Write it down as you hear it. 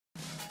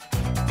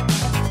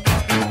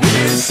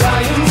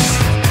science,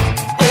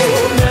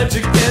 oh,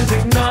 magic and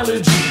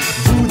technology,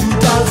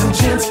 voodoo dolls and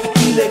chants,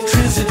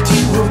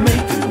 electricity, we're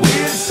making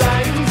weird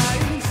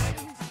science.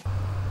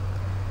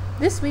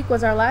 This week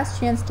was our last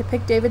chance to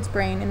pick David's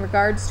brain in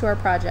regards to our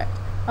project.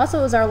 Also,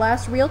 it was our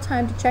last real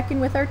time to check in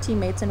with our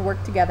teammates and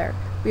work together.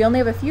 We only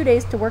have a few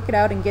days to work it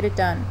out and get it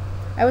done.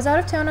 I was out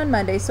of town on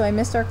Monday, so I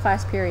missed our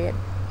class period.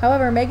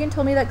 However, Megan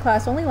told me that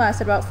class only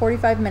lasted about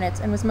 45 minutes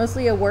and was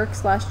mostly a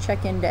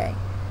work/check-in day.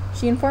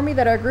 She informed me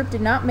that our group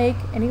did not make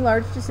any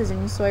large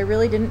decisions, so I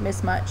really didn't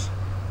miss much.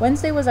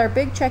 Wednesday was our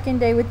big check-in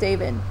day with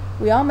David.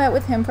 We all met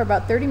with him for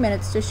about 30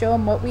 minutes to show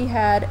him what we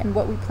had and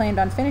what we planned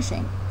on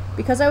finishing.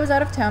 Because I was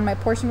out of town, my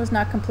portion was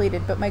not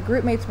completed, but my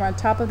group mates were on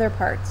top of their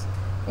parts.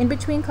 In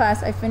between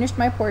class, I finished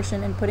my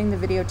portion and putting the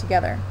video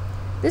together.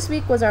 This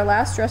week was our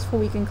last stressful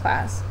week in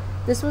class.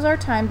 This was our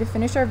time to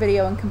finish our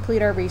video and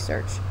complete our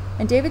research.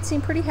 And David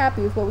seemed pretty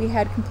happy with what we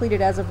had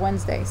completed as of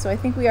Wednesday, so I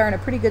think we are in a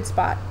pretty good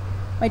spot.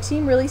 My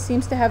team really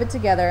seems to have it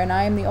together, and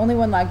I am the only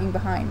one lagging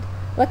behind.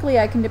 Luckily,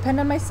 I can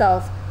depend on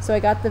myself, so I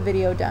got the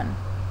video done.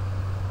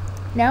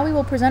 Now we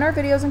will present our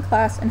videos in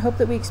class and hope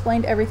that we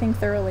explained everything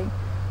thoroughly.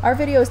 Our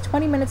video is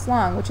 20 minutes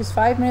long, which is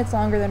 5 minutes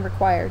longer than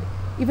required.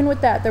 Even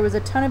with that, there was a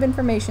ton of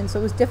information,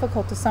 so it was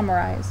difficult to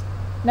summarize.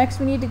 Next,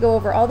 we need to go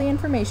over all the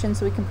information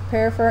so we can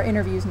prepare for our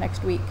interviews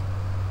next week.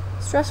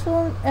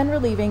 Stressful and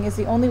relieving is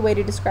the only way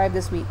to describe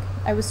this week.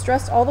 I was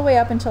stressed all the way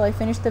up until I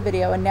finished the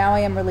video, and now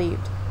I am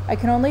relieved. I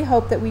can only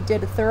hope that we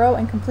did a thorough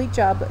and complete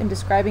job in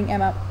describing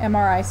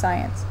MRI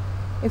science.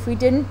 If we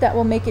didn't, that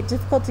will make it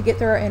difficult to get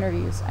through our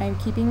interviews. I am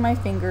keeping my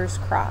fingers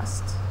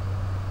crossed.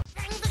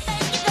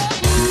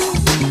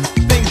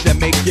 Things that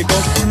make you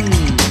go